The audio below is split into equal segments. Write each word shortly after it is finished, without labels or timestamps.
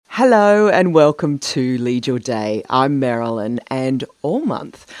Hello and welcome to Lead Your Day. I'm Marilyn, and all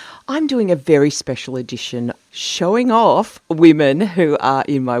month I'm doing a very special edition showing off women who are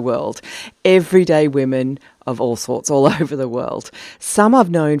in my world. Everyday women of all sorts all over the world. Some I've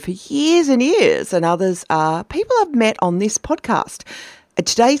known for years and years, and others are people I've met on this podcast.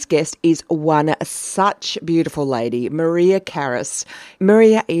 Today's guest is one such beautiful lady, Maria Karas.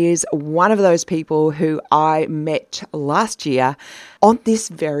 Maria is one of those people who I met last year on this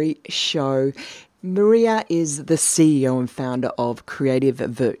very show. Maria is the CEO and founder of Creative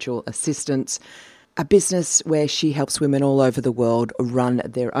Virtual Assistants, a business where she helps women all over the world run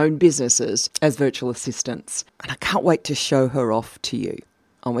their own businesses as virtual assistants. And I can't wait to show her off to you.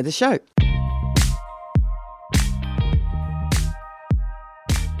 On with the show.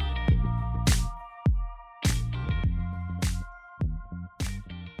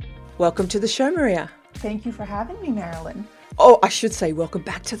 Welcome to the show, Maria. Thank you for having me, Marilyn. Oh, I should say welcome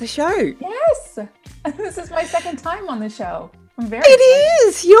back to the show. Yes, this is my second time on the show. I'm very excited. It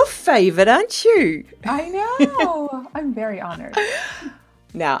is your favourite, aren't you? I know. I'm very honored.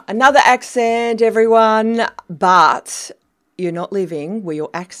 Now, another accent, everyone, but you're not living where your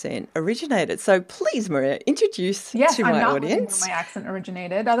accent originated. So please, Maria, introduce to my audience. Yes, I'm not living where my accent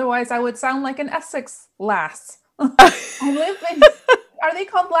originated. Otherwise, I would sound like an Essex lass. I live in... Are they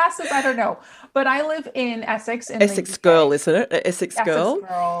called lasses? I don't know. But I live in Essex. Essex girl, isn't it? Essex girl.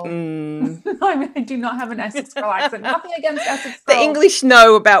 Essex girl. I do not have an Essex girl accent. Nothing against Essex girls. The English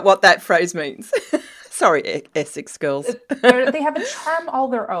know about what that phrase means. Sorry, Essex girls. They have a charm all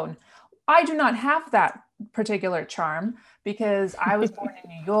their own. I do not have that particular charm because I was born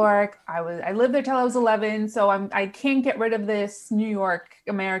in New York. I lived there till I was 11. So I can't get rid of this New York,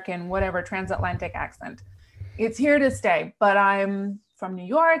 American, whatever, transatlantic accent. It's here to stay, but I'm from New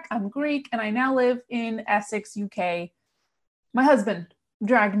York, I'm Greek, and I now live in Essex, UK. My husband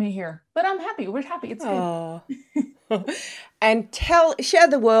dragged me here, but I'm happy. We're happy. It's good. And share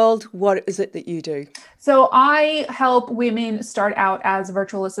the world, what is it that you do? So I help women start out as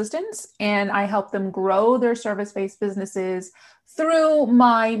virtual assistants, and I help them grow their service-based businesses through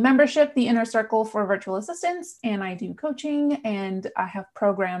my membership, the Inner Circle for Virtual Assistants, and I do coaching, and I have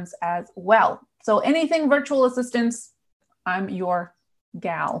programs as well. So anything virtual assistants, I'm your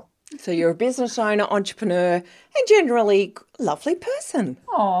gal. So you're a business owner, entrepreneur, and generally lovely person.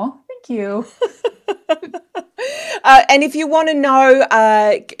 Oh, thank you. And if you want to know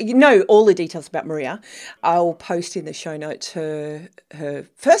all the details about Maria, I'll post in the show notes her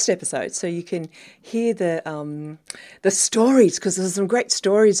first episode, so you can hear the stories, because there's some great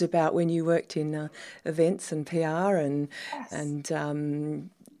stories about when you worked in events and PR and yes. and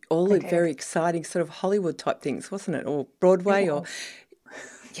all the very exciting sort of Hollywood type things, wasn't it? Or Broadway, or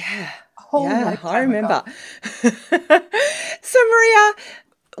I remember. So Maria,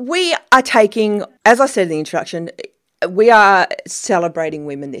 we are taking, as I said in the introduction, we are celebrating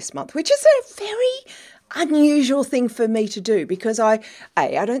women this month, which is a very unusual thing for me to do, because I'm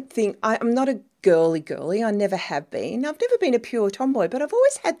not a girly. I never have been. I've never been a pure tomboy, but I've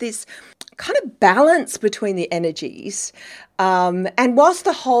always had this kind of balance between the energies. And whilst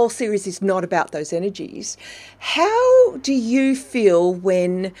the whole series is not about those energies, how do you feel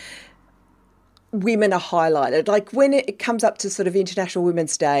when women are highlighted? Like when it comes up to sort of International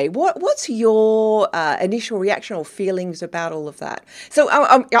Women's Day, what's your initial reaction or feelings about all of that? So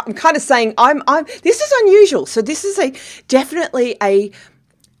I'm kind of saying this is unusual. So this is definitely a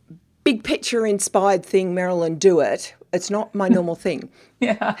big picture inspired thing. Marilyn, do it. It's not my normal thing.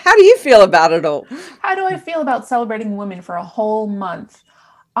 Yeah. How do you feel about it all? How do I feel about celebrating women for a whole month?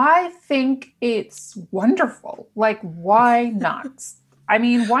 I think it's wonderful. Like, why not? I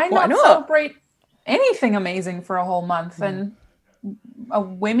mean, why not celebrate anything amazing for a whole month? And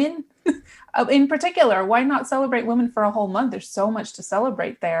women in particular, why not celebrate women for a whole month? There's so much to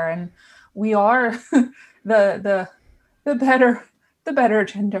celebrate there. And we are the better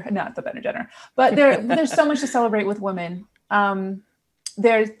gender, not the better gender, but there's so much to celebrate with women.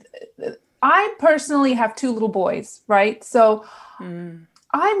 I personally have 2 little boys, right? So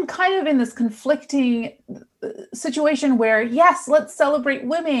I'm kind of in this conflicting situation where, yes, let's celebrate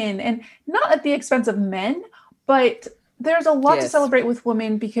women, and not at the expense of men, but there's a lot to celebrate with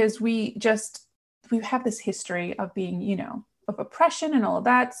women, because we have this history of being, of oppression and all of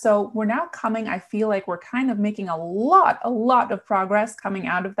that. So we're now I feel like we're kind of making a lot of progress coming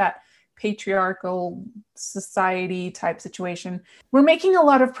out of that patriarchal society type situation. We're making a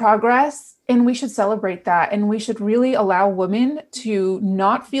lot of progress, and we should celebrate that. And we should really allow women to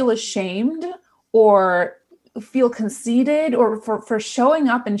not feel ashamed or feel conceited, or for showing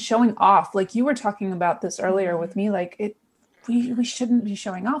up and showing off. Like you were talking about this earlier with me, like we shouldn't be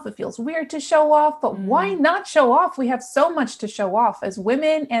showing off. It feels weird to show off, but why not show off? We have so much to show off as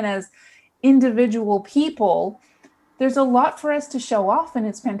women and as individual people. There's a lot for us to show off, and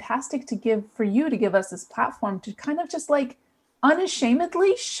it's fantastic for you to give us this platform to kind of just like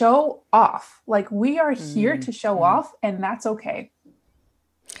unashamedly show off. Like, we are here to show off, and that's okay.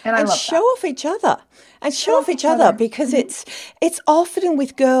 And I love show off each other, and show off each other, because it's often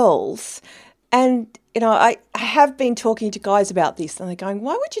with girls. And, I have been talking to guys about this, and they're going,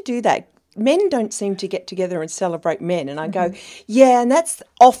 why would you do that? Men don't seem to get together and celebrate men. And I go, yeah, and that's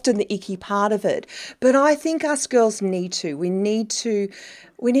often the icky part of it. But I think us girls need to. We need to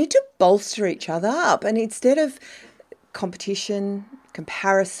bolster each other up. And instead of competition,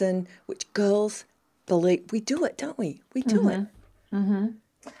 comparison, which girls believe, we do it, don't we? We do it.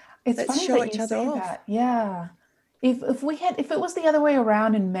 It's Let's funny show that each you other say off. that. Yeah. If it was the other way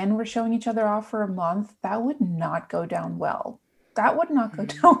around and men were showing each other off for a month, that would not go down well. That would not go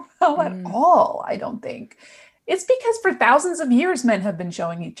down well at all, I don't think. It's because for thousands of years, men have been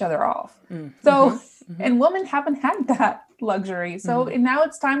showing each other off. So, and women haven't had that luxury. So now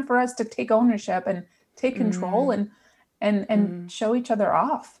it's time for us to take ownership and take control and show each other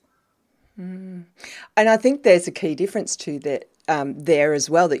off. And I think there's a key difference to that there as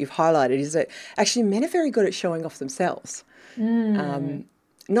well that you've highlighted, is that actually men are very good at showing off themselves.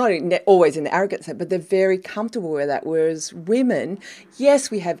 Not always in the arrogant sense, but they're very comfortable with that. Whereas women,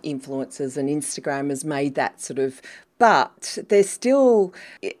 yes, we have influencers, and Instagram has made that sort of, but there's still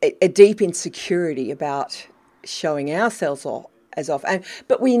a deep insecurity about showing ourselves off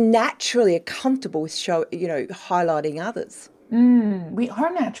but we naturally are comfortable with highlighting others. We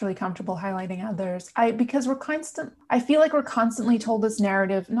are naturally comfortable highlighting others. Because I feel like we're constantly told this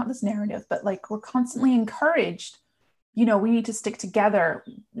narrative, not this narrative, but like we're constantly encouraged, we need to stick together,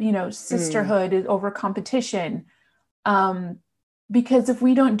 sisterhood is over competition. Because if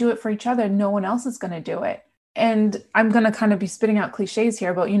we don't do it for each other, no one else is going to do it. And I'm going to kind of be spitting out cliches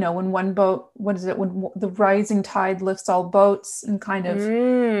here, but when one boat, when the rising tide lifts all boats, and kind of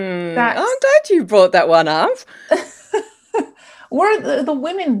that. I'm glad you brought that one up. We're the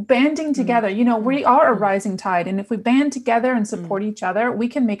women banding together. We are a rising tide. And if we band together and support each other, we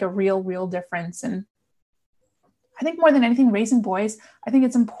can make a real, real difference. And I think more than anything, raising boys, I think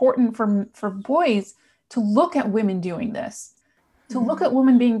it's important for boys to look at women doing this, to look at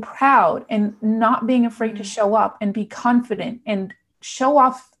women being proud and not being afraid to show up and be confident and show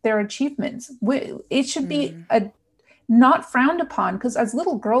off their achievements. It should be not frowned upon, because as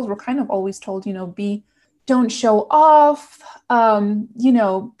little girls, we're kind of always told, don't show off,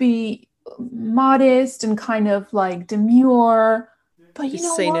 be modest and kind of like demure, but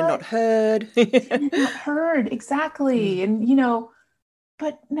seen and not heard. Seen and not heard, exactly. And,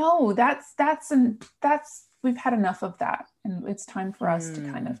 but no, we've had enough of that. And it's time for us to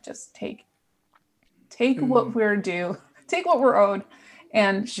kind of just take what we're due, take what we're owed,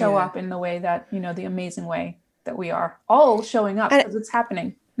 and show up in the way that, the amazing way that we are all showing up, because it's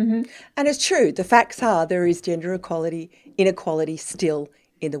happening. And it's true. The facts are there is gender inequality still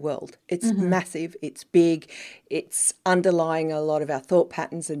in the world. It's massive. It's big. It's underlying a lot of our thought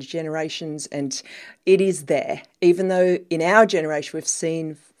patterns and generations, and it is there. Even though in our generation we've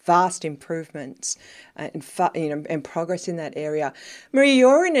seen vast improvements and progress in that area. Maria,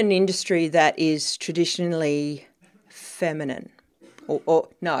 you're in an industry that is traditionally feminine, or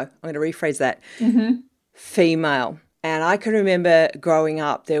no, I'm going to rephrase that, female. And I can remember growing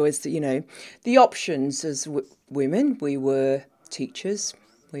up, there was, the options as women. We were teachers,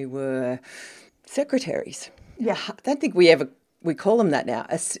 we were secretaries. Yeah. I don't think we call them that now.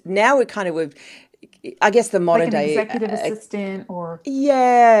 Now we're kind of, I guess the modern like an day executive assistant, or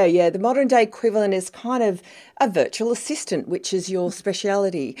the modern day equivalent is kind of a virtual assistant, which is your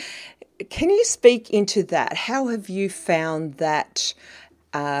speciality. Can you speak into that? How have you found that?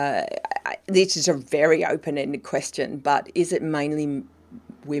 This is a very open-ended question, but is it mainly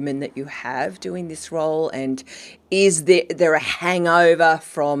women that you have doing this role, and is there a hangover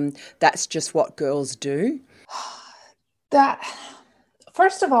from that's just what girls do? That,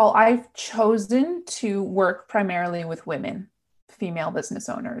 first of all, I've chosen to work primarily with women, female business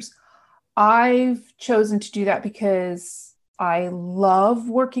owners. I've chosen to do that because I love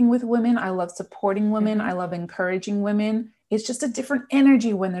working with women. I love supporting women. I love encouraging women. It's just a different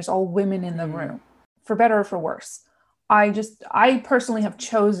energy when there's all women in the room, for better or for worse. I personally have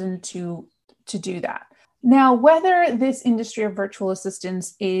chosen to do that. Now, whether this industry of virtual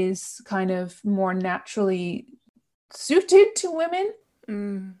assistants is kind of more naturally suited to women,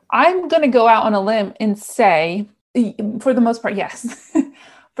 I'm going to go out on a limb and say, for the most part, yes.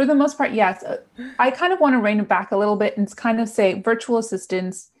 For the most part, yes. I kind of want to rein it back a little bit and kind of say virtual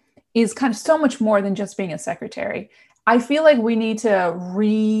assistants is kind of so much more than just being a secretary. I feel like we need to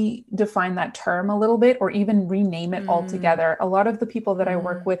redefine that term a little bit or even rename it altogether. A lot of the people that I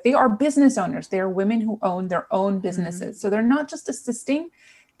work with, they are business owners. They are women who own their own businesses. So they're not just assisting.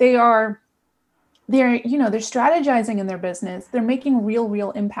 They're strategizing in their business. They're making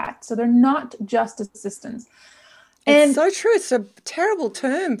real impact. So they're not just assistants. It's so true. It's a terrible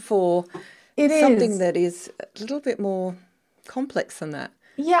term for something that is a little bit more complex than that.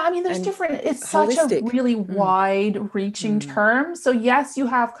 Yeah, I mean, there's different, it's such a really wide-reaching term. So yes, you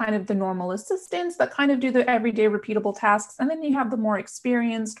have kind of the normal assistants that kind of do the everyday repeatable tasks. And then you have the more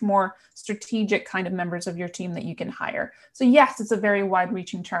experienced, more strategic kind of members of your team that you can hire. So yes, it's a very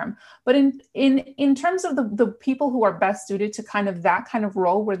wide-reaching term. But in terms of the people who are best suited to kind of that kind of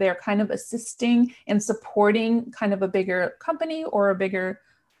role where they're kind of assisting and supporting kind of a bigger company or a bigger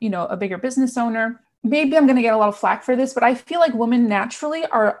business owner, maybe I'm going to get a lot of flack for this, but I feel like women naturally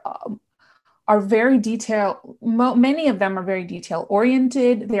are very detail. Many of them are very detail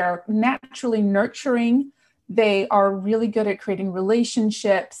oriented. They are naturally nurturing. They are really good at creating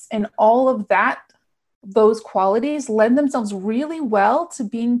relationships, and all of that, those qualities lend themselves really well to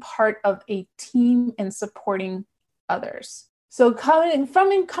being part of a team and supporting others. So coming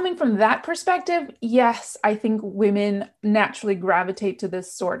from that perspective, yes, I think women naturally gravitate to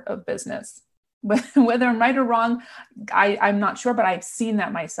this sort of business. Whether I'm right or wrong, I'm not sure, but I've seen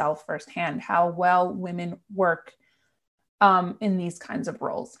that myself firsthand, how well women work in these kinds of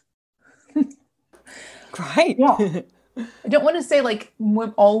roles. Great. Yeah. I don't want to say like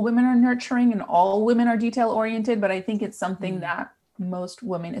all women are nurturing and all women are detail oriented, but I think it's something that most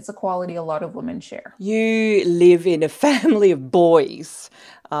women, it's a quality a lot of women share. You live in a family of boys.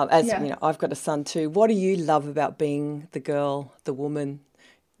 I've got a son too. What do you love about being the girl, the woman,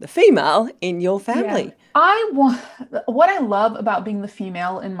 the female in your family? Yeah. What I love about being the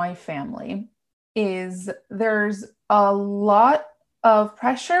female in my family is there's a lot of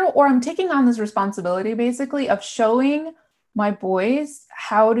pressure, or I'm taking on this responsibility basically of showing my boys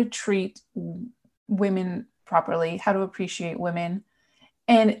how to treat women properly, how to appreciate women.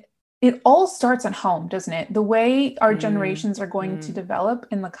 And it all starts at home, doesn't it? The way our generations are going to develop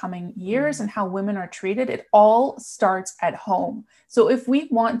in the coming years and how women are treated, it all starts at home. So if we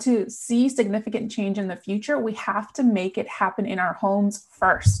want to see significant change in the future, we have to make it happen in our homes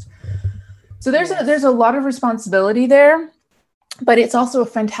first. So there's a lot of responsibility there, but it's also a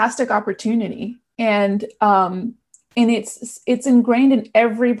fantastic opportunity. And it's ingrained in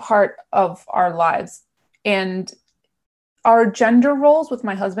every part of our lives. And our gender roles with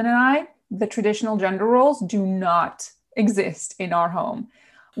my husband and I, the traditional gender roles, do not exist in our home.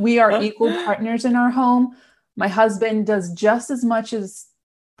 We are equal partners in our home. My husband does just as much as,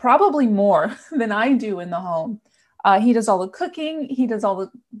 probably more than I do in the home. He does all the cooking. He does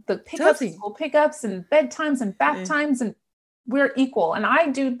all the pickups, school pickups and bedtimes and bath times, and we're equal. And I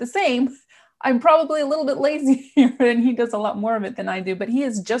do the same. I'm probably a little bit lazier and he does a lot more of it than I do, but he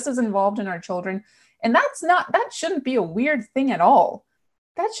is just as involved in our children. And that shouldn't be a weird thing at all.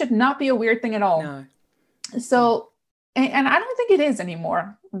 That should not be a weird thing at all. No. So, and I don't think it is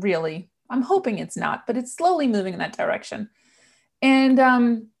anymore, really. I'm hoping it's not, but it's slowly moving in that direction. And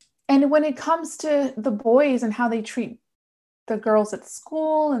when it comes to the boys and how they treat the girls at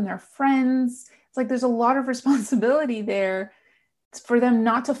school and their friends, it's like there's a lot of responsibility there for them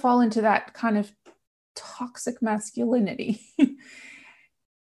not to fall into that kind of toxic masculinity.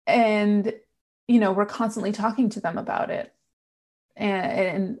 And we're constantly talking to them about it,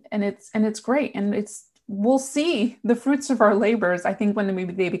 and it's great. And we'll see the fruits of our labors, I think, when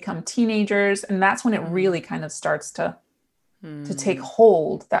maybe they become teenagers, and that's when it really kind of starts to take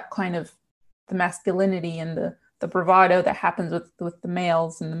hold, that kind of the masculinity and the bravado that happens with the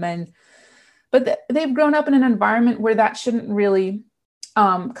males and the men. But they've grown up in an environment where that shouldn't really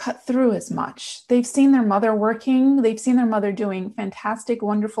cut through as much. They've seen their mother working. They've seen their mother doing fantastic,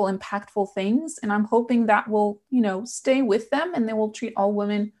 wonderful, impactful things. And I'm hoping that will, stay with them, and they will treat all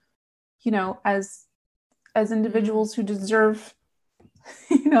women, as individuals who deserve,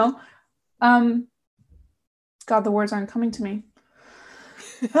 God, the words aren't coming to me.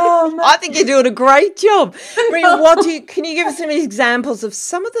 I think you're doing a great job. Maria, can you give us some examples of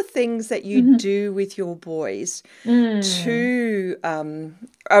some of the things that you do with your boys to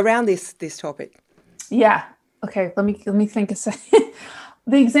around this topic? Yeah. Okay. Let me think a second.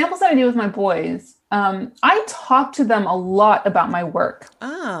 The examples that I do with my boys, I talk to them a lot about my work.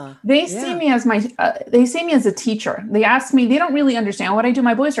 They see me as they see me as a teacher. They ask me, they don't really understand what I do.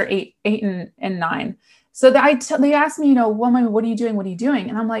 My boys are 8 and 9. So they asked me, well, Mommy, what are you doing? What are you doing?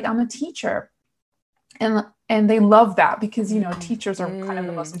 And I'm like, I'm a teacher. And they love that because, teachers are kind of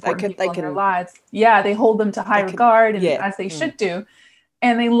the most important people in their lives. Yeah, they hold them to high regard, and as they should do.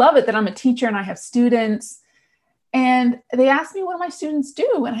 And they love it that I'm a teacher and I have students. And they ask me, what do my students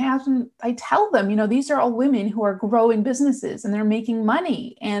do? And I tell them, these are all women who are growing businesses and they're making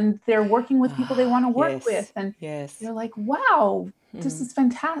money and they're working with people they want to work with. And they're like, wow, this is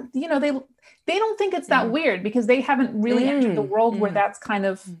fantastic. They don't think it's that weird because they haven't really entered the world where that's kind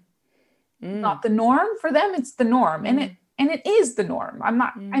of not the norm. For them, it's the norm. And it is the norm.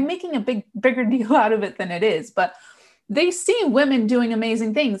 I'm making a bigger deal out of it than it is, but they see women doing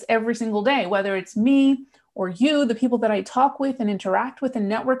amazing things every single day, whether it's me or you, the people that I talk with and interact with and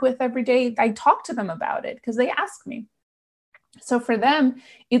network with every day. I talk to them about it because they ask me. So for them,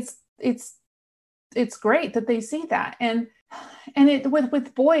 it's great that they see that. And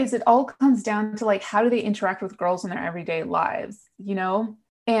with boys, it all comes down to like, how do they interact with girls in their everyday lives,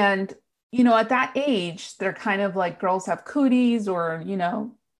 And, at that age, they're kind of like, girls have cooties or,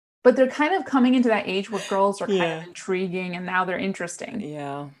 but they're kind of coming into that age where girls are kind of intriguing and now they're interesting.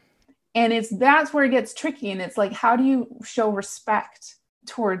 Yeah. And that's where it gets tricky. And it's like, how do you show respect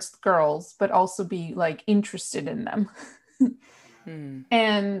towards girls, but also be like interested in them?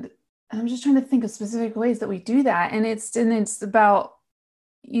 And I'm just trying to think of specific ways that we do that. And it's about,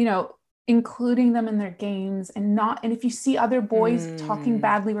 including them in their games and if you see other boys talking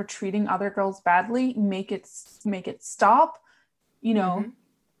badly or treating other girls badly, make it stop,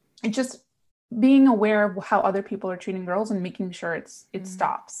 and just being aware of how other people are treating girls and making sure it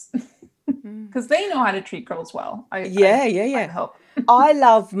stops. Because they know how to treat girls well. I hope. I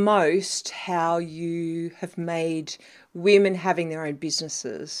love most how you have made women having their own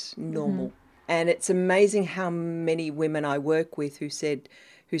businesses normal. And it's amazing how many women I work with who say,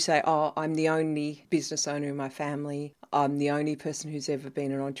 oh, I'm the only business owner in my family. I'm the only person who's ever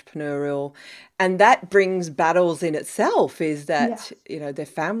been an entrepreneurial. And that brings battles in itself, is that, their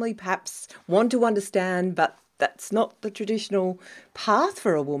family perhaps want to understand, but that's not the traditional path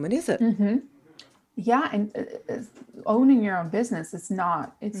for a woman, is it? Yeah. And owning your own business, it's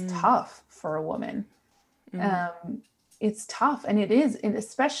tough for a woman. It's tough. And it is. And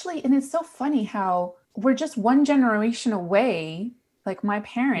it's so funny how we're just one generation away, like my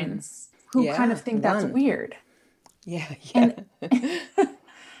parents, who kind of think that's weird. Yeah.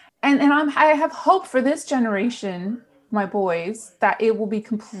 And I have hope for this generation, my boys, that it will be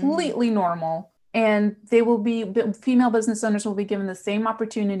completely normal. And female business owners will be given the same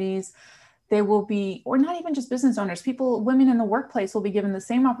opportunities. They will be, or not even just business owners, women in the workplace will be given the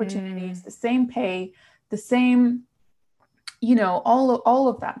same opportunities, the same pay, the same, all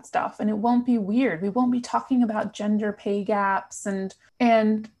of that stuff. And it won't be weird. We won't be talking about gender pay gaps and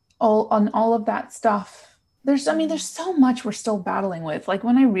all of that stuff. There's so much we're still battling with. Like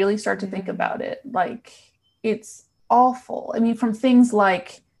when I really start to think about it, like it's awful. I mean, from things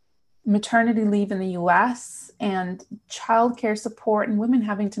like maternity leave in the US and childcare support and women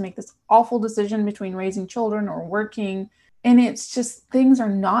having to make this awful decision between raising children or working. And it's just, things are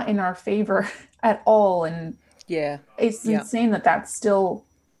not in our favor at all. And it's insane that that's still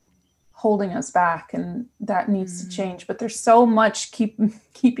holding us back, and that needs to change. But there's so much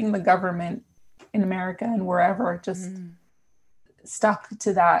keeping the government in America and wherever just stuck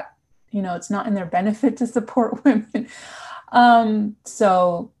to that, it's not in their benefit to support women.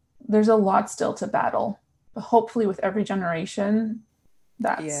 So there's a lot still to battle, but hopefully with every generation,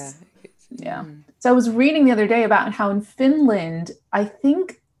 that's, So I was reading the other day about how in Finland, I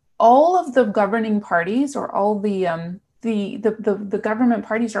think all of the governing parties, or all the government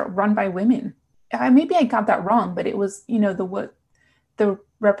parties, are run by women. Maybe I got that wrong, but it was, the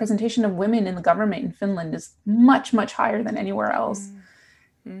representation of women in the government in Finland is much, much higher than anywhere else.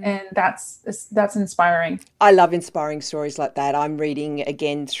 And that's inspiring. I love inspiring stories like that. I'm reading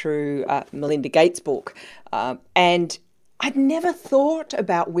again through Melinda Gates' book, and I'd never thought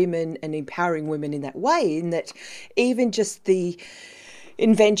about women and empowering women in that way, in that even just the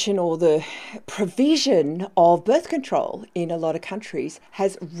invention or the provision of birth control in a lot of countries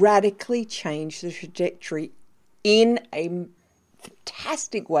has radically changed the trajectory in a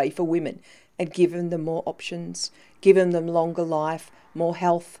fantastic way for women, and given them more options, given them longer life, more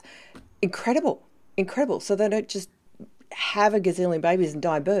health. Incredible. So they don't just have a gazillion babies and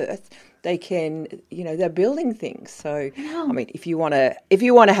die of birth. They can, they're building things. So, I mean, if you want to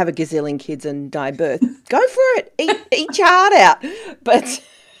have a gazillion kids and die of birth, go for it. Eat your heart out. But,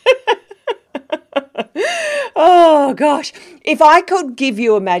 oh gosh, if I could give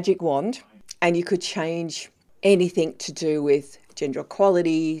you a magic wand and you could change anything to do with gender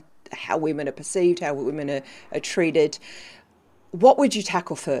equality, how women are perceived, how women are treated. What would you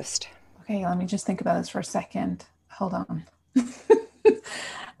tackle first? Okay, let me just think about this for a second. Hold on.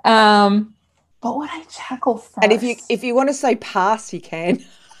 What would I tackle first? And if you want to say pass, you can.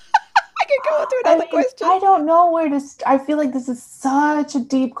 I can go on to another question. I don't know where to I feel like this is such a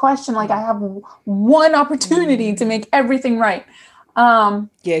deep question. Like I have one opportunity to make everything right.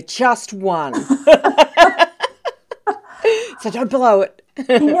 Yeah, just one. So don't blow it.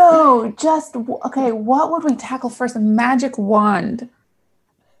 No, okay, what would we tackle first? A magic wand.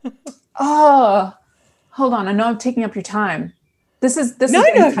 Oh, hold on. I know I'm taking up your time. This is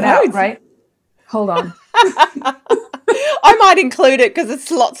cut out, right? Hold on. I might include it because it's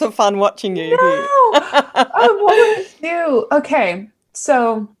lots of fun watching you. No. Oh, what would I do? Okay,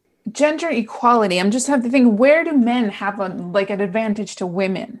 so gender equality. I'm just have to think. Where do men have an advantage to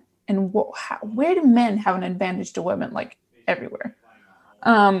women, and where do men have an advantage to women? Like everywhere.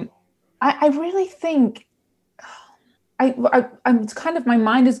 I really think I'm kind of, my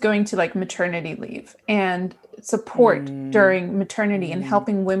mind is going to like maternity leave and support during maternity and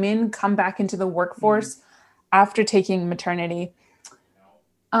helping women come back into the workforce after taking maternity.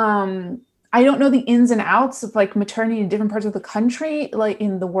 I don't know the ins and outs of like maternity in different parts of the country, like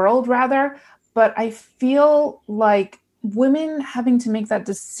in the world rather, but I feel like women having to make that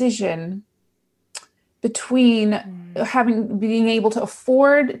decision between being able to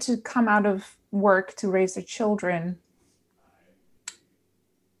afford to come out of work to raise their children.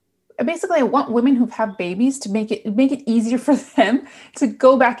 Basically, I want women who've had babies to make it easier for them to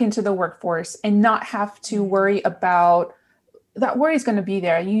go back into the workforce and not have to worry about that. Worry is going to be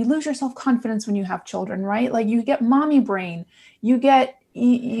there. You lose your self-confidence when you have children, right? Like you get mommy brain. You're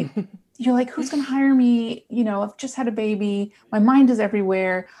like, who's going to hire me? You know, I've just had a baby. My mind is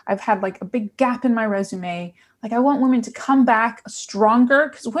everywhere. I've had like a big gap in my resume. Like I want women to come back stronger,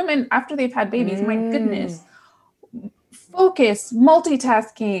 because women, after they've had babies, my goodness, focus,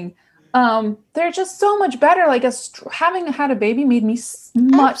 multitasking. They're just so much better. Like having had a baby made me a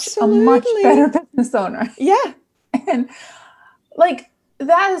much better business owner. Yeah. And like,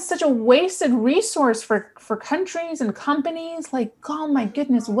 that is such a wasted resource for countries and companies. Like, oh my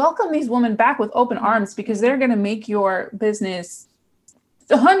goodness, welcome these women back with open arms, because they're going to make your business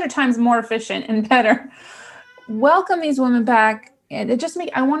 100 times more efficient and better. Welcome these women back. And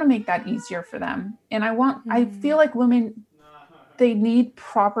I want to make that easier for them. And I feel like women, they need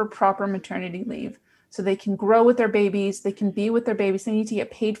proper maternity leave so they can grow with their babies. They can be with their babies. They need to get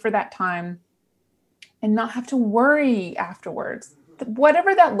paid for that time and not have to worry afterwards.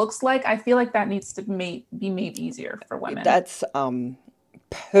 Whatever that looks like, I feel like that needs to be made easier for women. That's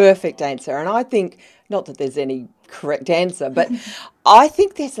perfect answer. And I think, not that there's any correct answer, but I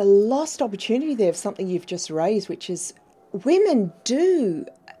think there's a lost opportunity there of something you've just raised, which is women do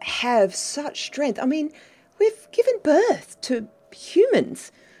have such strength. I mean, we've given birth to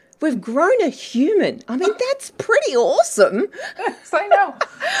humans. We've grown a human. I mean, that's pretty awesome. Yes, I know.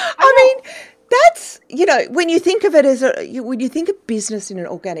 I mean, that's, when you think of it when you think of business in an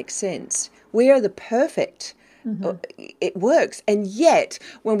organic sense, we are the perfect. It works. And yet,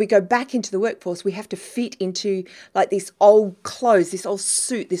 when we go back into the workforce, we have to fit into like this old clothes, this old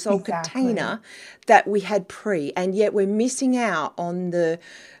suit, this old container that we had pre. And yet we're missing out on the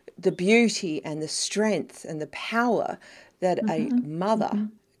beauty and the strength and the power that a mother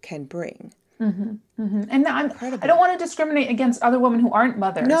can bring. And I don't want to discriminate against other women who aren't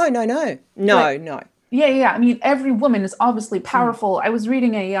mothers. No. Yeah. I mean, every woman is obviously powerful. I was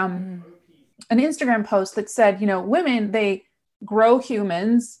reading an Instagram post that said, women, they grow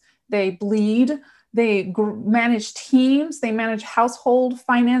humans, they bleed, they manage teams, they manage household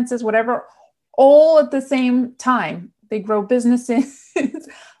finances, whatever, all at the same time. They grow businesses.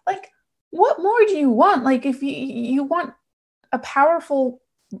 Like, what more do you want? Like, if you want a powerful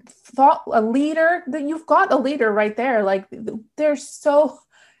a leader, that you've got a leader right there. Like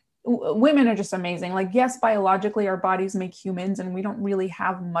women are just amazing. Like, yes, biologically our bodies make humans and we don't really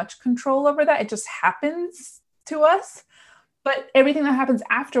have much control over that. It just happens to us. But everything that happens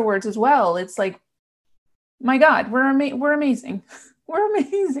afterwards as well, it's like, my God, we're amazing. We're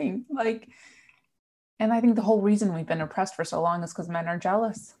amazing. Like, and I think the whole reason we've been oppressed for so long is because men are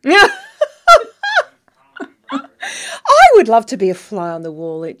jealous. Yeah. I would love to be a fly on the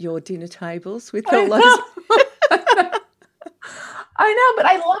wall at your dinner tables with all those. I know, but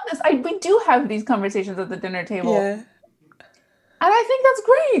I love this. We do have these conversations at the dinner table. Yeah. And I think that's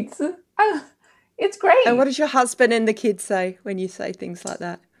great. It's great. And what does your husband and the kids say when you say things like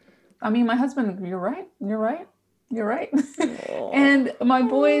that? I mean, my husband, you're right. And my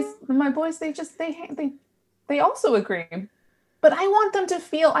boys, they also agree. but I don't want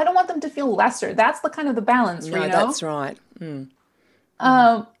them to feel lesser. That's the kind of the balance, No, that's right.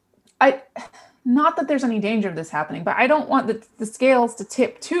 I, not that there's any danger of this happening, but I don't want the scales to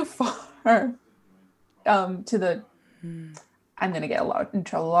tip too far to the, I'm going to get a lot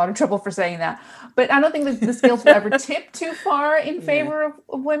of trouble for saying that, but I don't think that the scales will ever tip too far in favor of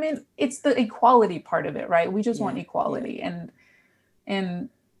women. It's the equality part of it, right? We just want equality.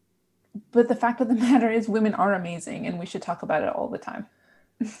 But the fact of the matter is women are amazing and we should talk about it all the time.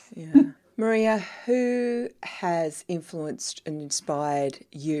 Yeah. Maria, who has influenced and inspired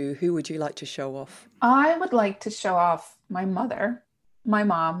you? Who would you like to show off? I would like to show off my mother, my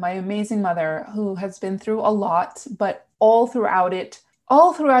mom, my amazing mother, who has been through a lot, but all throughout it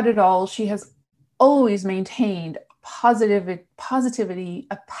all, she has always maintained positivity,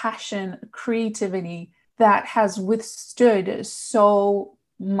 a passion, a creativity that has withstood so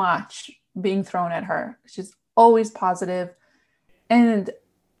much being thrown at her. She's always positive, and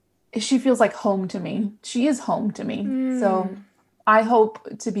she feels like home to me. She is home to me. So I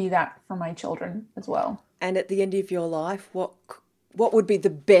hope to be that for my children as well. And at the end of your life, what would be the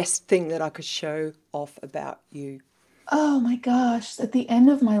best thing that I could show off about you? Oh my gosh, at the end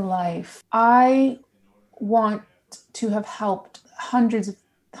of my life, I want to have helped hundreds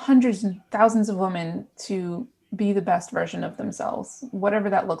and thousands of women to be the best version of themselves, whatever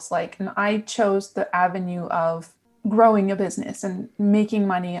that looks like. And I chose the avenue of growing a business and making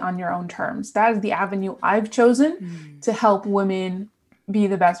money on your own terms. That is the avenue I've chosen to help women be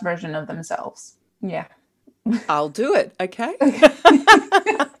the best version of themselves. Yeah. I'll do it. Okay.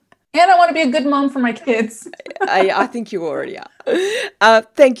 And I want to be a good mom for my kids. I think you already are.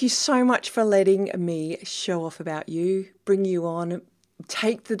 Thank you so much for letting me show off about you, bring you on,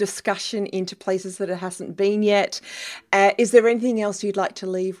 take the discussion into places that it hasn't been yet. Is there anything else you'd like to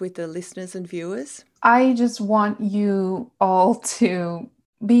leave with the listeners and viewers? I just want you all to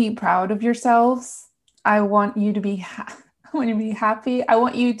be proud of yourselves. I want you to be happy. I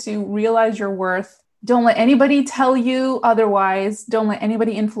want you to realize your worth. Don't let anybody tell you otherwise. Don't let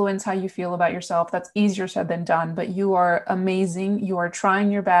anybody influence how you feel about yourself. That's easier said than done, but you are amazing. You are trying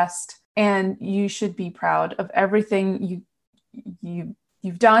your best, and you should be proud of everything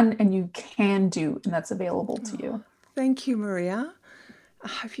you've done and you can do, and that's available to you. Thank you, Maria. I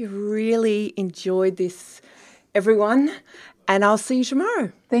hope you really enjoyed this, everyone, and I'll see you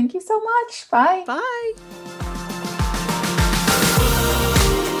tomorrow. Thank you so much. Bye. Bye.